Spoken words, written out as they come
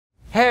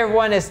Hey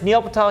everyone, it's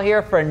Neil Patel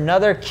here for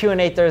another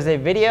Q&A Thursday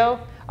video.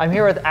 I'm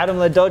here with Adam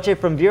LaDolce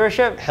from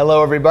Viewership.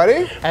 Hello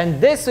everybody. And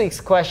this week's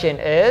question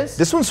is...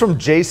 This one's from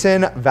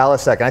Jason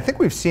Valasek, and I think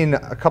we've seen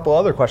a couple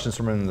other questions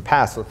from him in the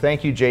past, so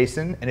thank you,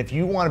 Jason. And if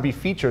you want to be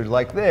featured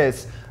like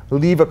this,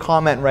 leave a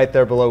comment right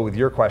there below with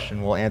your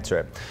question, we'll answer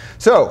it.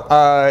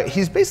 So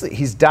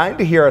he's dying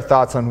to hear our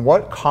thoughts on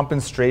what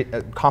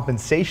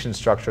compensation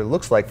structure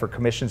looks like for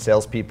commission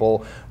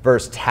salespeople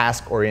versus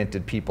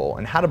task-oriented people,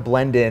 and how to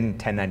blend in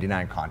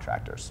 1099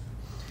 contractors.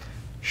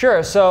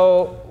 Sure,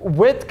 so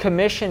with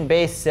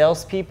commission-based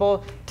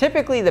salespeople,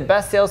 typically the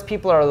best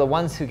salespeople are the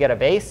ones who get a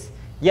base.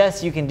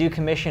 Yes, you can do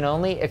commission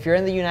only. If you're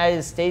in the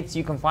United States,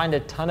 you can find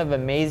a ton of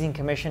amazing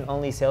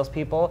commission-only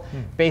salespeople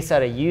based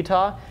out of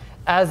Utah.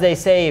 As they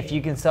say, if you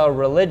can sell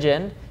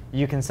religion,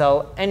 you can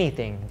sell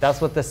anything.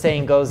 That's what the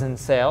saying goes in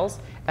sales.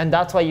 And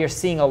that's why you're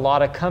seeing a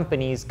lot of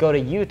companies go to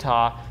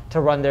Utah to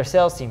run their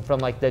sales team, from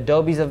like the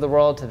Adobes of the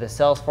world to the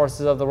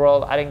Salesforces of the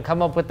world. I didn't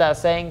come up with that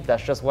saying.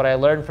 That's just what I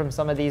learned from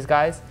some of these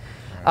guys.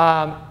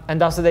 And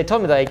that's what they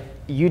told me, like,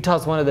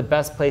 Utah's one of the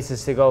best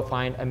places to go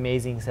find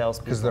amazing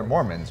salespeople. Because they're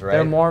Mormons, right?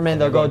 They're Mormon,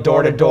 they'll go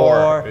door to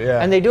door,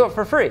 yeah. And they do it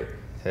for free.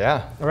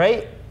 Yeah.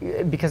 Right?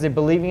 Because they're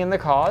believing in the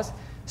cause.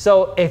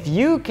 So if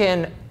you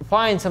can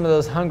find some of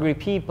those hungry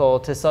people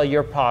to sell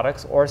your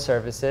products or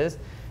services,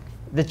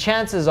 the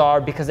chances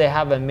are, because they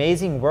have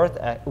amazing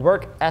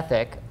work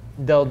ethic,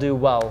 they'll do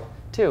well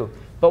too.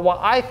 But what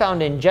I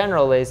found in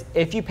general is,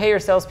 if you pay your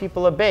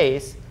salespeople a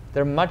base,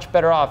 they're much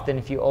better off than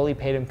if you only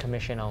paid them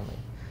commission only.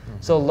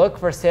 So look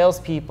for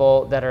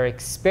salespeople that are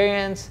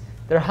experienced,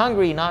 they're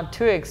hungry, not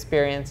too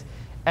experienced,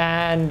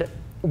 and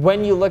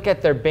when you look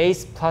at their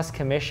base plus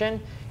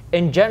commission,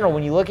 in general,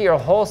 when you look at your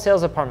whole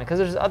sales department, because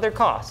there's other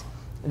costs.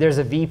 There's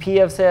a VP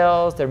of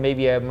sales, there may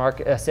be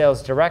a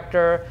sales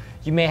director,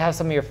 you may have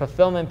some of your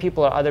fulfillment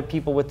people or other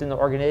people within the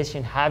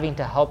organization having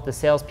to help the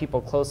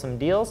salespeople close some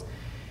deals.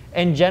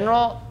 In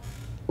general,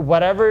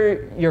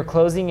 whatever you're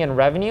closing in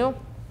revenue,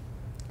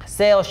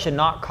 sales should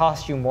not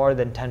cost you more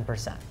than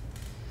 10%.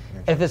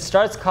 If it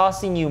starts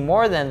costing you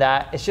more than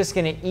that, it's just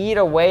going to eat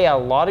away a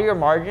lot of your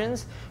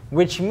margins,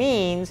 which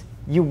means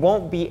you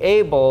won't be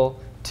able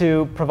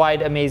to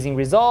provide amazing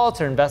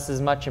results or invest as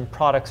much in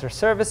products or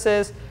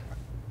services.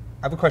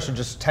 I have a question,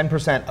 just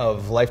 10%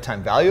 of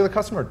lifetime value of the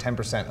customer or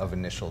 10% of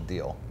initial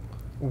deal?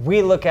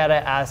 We look at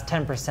it as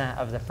 10%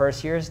 of the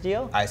first year's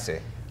deal. I see.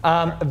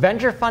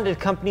 Venture-funded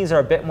companies are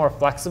a bit more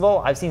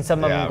flexible. I've seen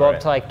some of them go up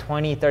to like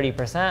 20,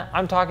 30%.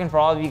 I'm talking for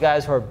all of you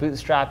guys who are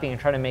bootstrapping and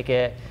trying to make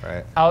it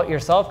out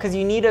yourself, because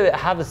you need to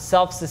have a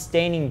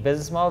self-sustaining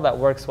business model that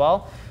works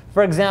well.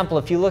 For example,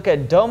 if you look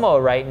at Domo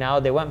right now,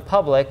 they went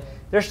public,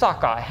 their stock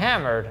got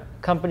hammered. A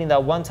company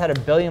that once had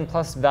 $1 billion+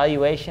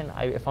 valuation,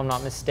 if I'm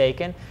not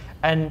mistaken,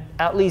 and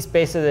at least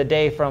based on the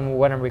day from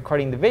when I'm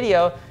recording the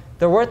video,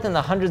 they're worth in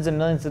the hundreds of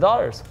millions of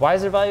dollars. Why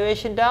is their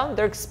valuation down?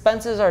 Their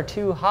expenses are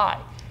too high.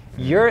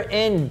 You're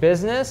in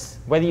business,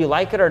 whether you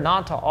like it or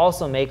not, to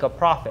also make a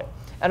profit.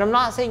 And I'm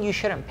not saying you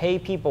shouldn't pay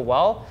people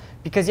well,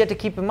 because you have to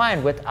keep in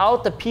mind,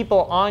 without the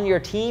people on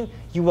your team,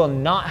 you will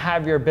not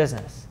have your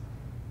business.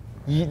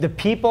 The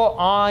people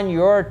on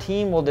your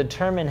team will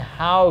determine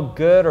how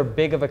good or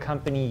big of a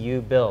company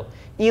you build.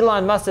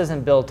 Elon Musk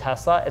doesn't build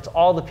Tesla, it's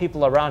all the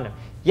people around him.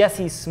 Yes,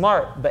 he's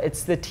smart, but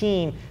it's the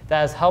team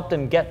that has helped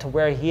him get to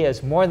where he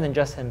is, more than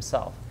just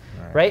himself.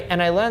 Right?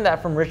 And I learned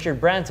that from Richard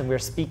Branson. We were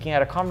speaking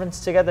at a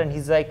conference together, and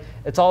he's like,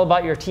 it's all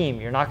about your team.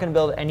 You're not going to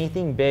build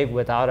anything big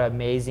without an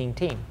amazing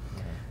team.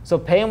 So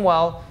pay them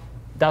well.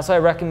 That's why I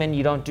recommend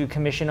you don't do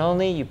commission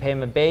only. You pay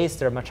them a base.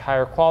 They're much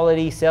higher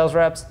quality sales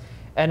reps.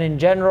 And in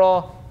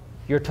general,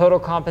 your total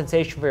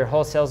compensation for your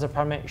whole sales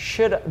department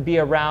should be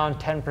around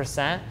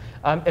 10%.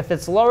 If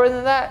it's lower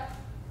than that,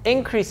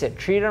 increase it.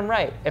 Treat them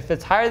right. If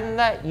it's higher than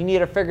that, you need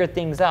to figure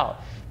things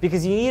out.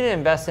 Because you need to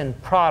invest in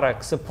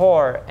product,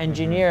 support,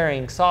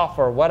 engineering,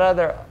 software, what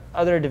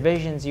other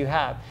divisions you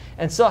have,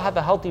 and still have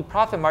a healthy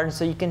profit margin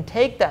so you can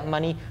take that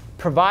money,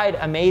 provide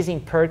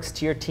amazing perks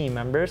to your team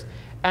members,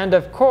 and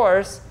of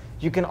course,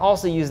 you can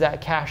also use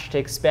that cash to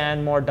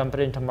expand more, dump it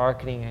into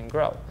marketing, and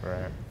grow.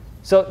 Right.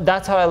 So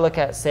that's how I look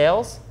at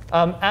sales.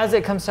 As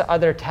it comes to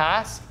other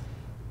tasks,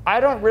 I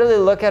don't really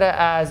look at it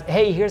as,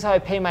 hey, here's how I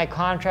pay my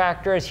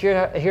contractors,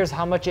 here's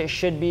how much it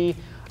should be.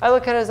 I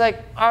look at it as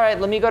like, all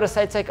right, let me go to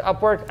sites like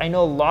Upwork. I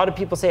know a lot of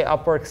people say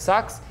Upwork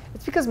sucks.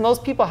 It's because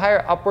most people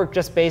hire Upwork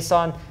just based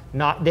on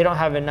they don't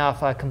have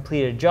enough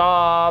completed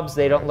jobs.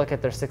 They don't look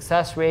at their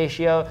success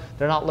ratio.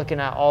 They're not looking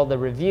at all the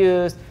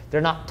reviews. They're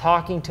not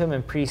talking to them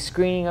and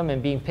pre-screening them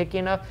and being picky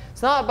enough.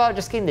 It's not about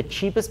just getting the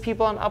cheapest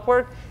people on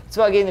Upwork. It's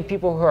about getting the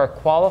people who are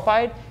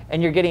qualified,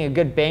 and you're getting a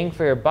good bang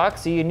for your buck.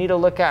 So you need to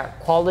look at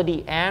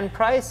quality and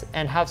price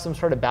and have some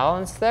sort of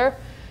balance there.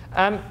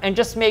 And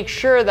just make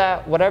sure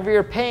that whatever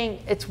you're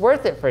paying, it's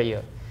worth it for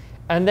you.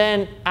 And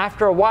then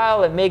after a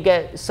while, it may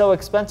get so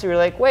expensive, you're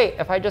like, wait,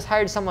 if I just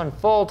hired someone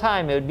full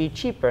time, it would be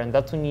cheaper. And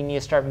that's when you need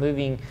to start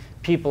moving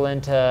people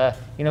into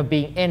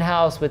being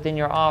in-house within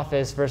your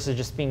office versus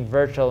just being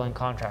virtual and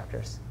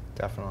contractors.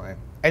 Definitely.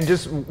 And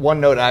just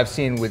one note I've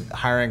seen with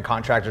hiring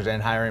contractors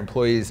and hiring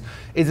employees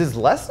is it's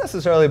less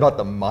necessarily about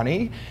the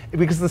money,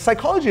 because the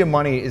psychology of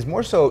money is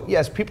more so,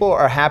 yes, people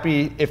are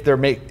happy if they're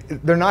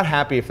not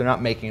happy if they're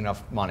not making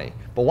enough money.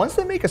 But once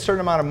they make a certain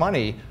amount of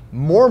money,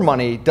 more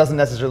money doesn't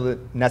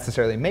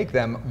necessarily make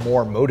them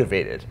more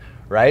motivated,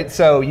 right?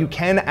 So you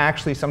can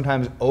actually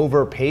sometimes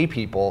overpay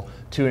people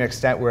to an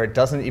extent where it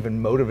doesn't even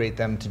motivate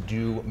them to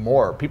do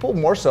more. People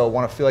more so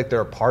want to feel like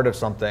they're a part of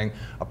something,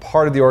 a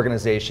part of the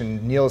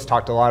organization. Neil has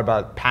talked a lot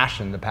about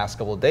passion the past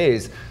couple of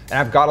days, and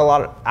I've got a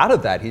lot out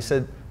of that. He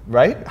said,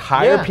 right?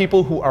 Hire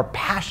people who are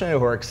passionate,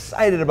 who are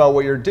excited about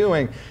what you're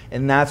doing,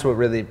 and that's what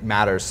really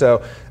matters.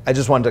 So I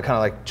just wanted to kind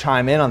of like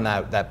chime in on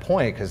that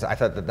point, because I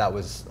thought that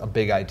was a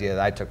big idea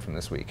that I took from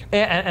this week.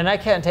 And I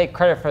can't take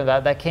credit for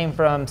that. That came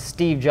from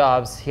Steve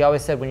Jobs. He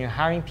always said, when you're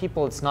hiring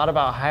people, it's not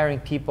about hiring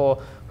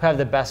people who have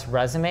the best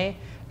resume.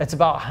 It's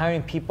about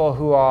hiring people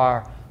who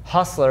are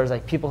hustlers,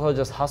 like people who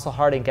just hustle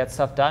hard and get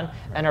stuff done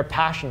and are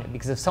passionate.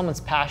 Because if someone's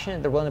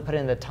passionate, they're willing to put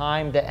in the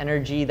time, the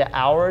energy, the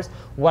hours,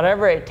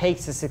 whatever it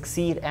takes to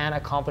succeed and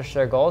accomplish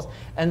their goals.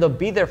 And they'll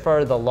be there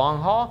for the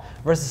long haul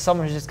versus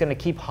someone who's just going to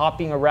keep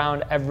hopping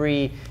around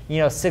every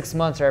 6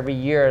 months or every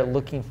year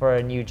looking for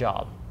a new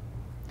job.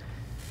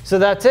 So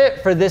that's it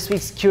for this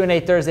week's Q&A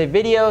Thursday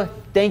video.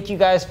 Thank you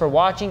guys for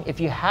watching.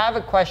 If you have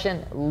a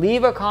question,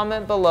 leave a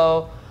comment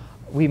below.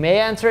 We may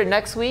answer it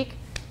next week.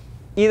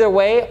 Either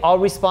way, I'll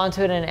respond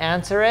to it and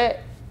answer it.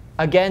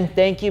 Again,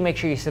 thank you. Make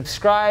sure you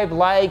subscribe,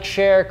 like,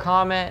 share,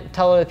 comment,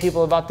 tell other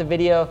people about the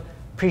video.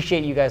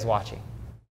 Appreciate you guys watching.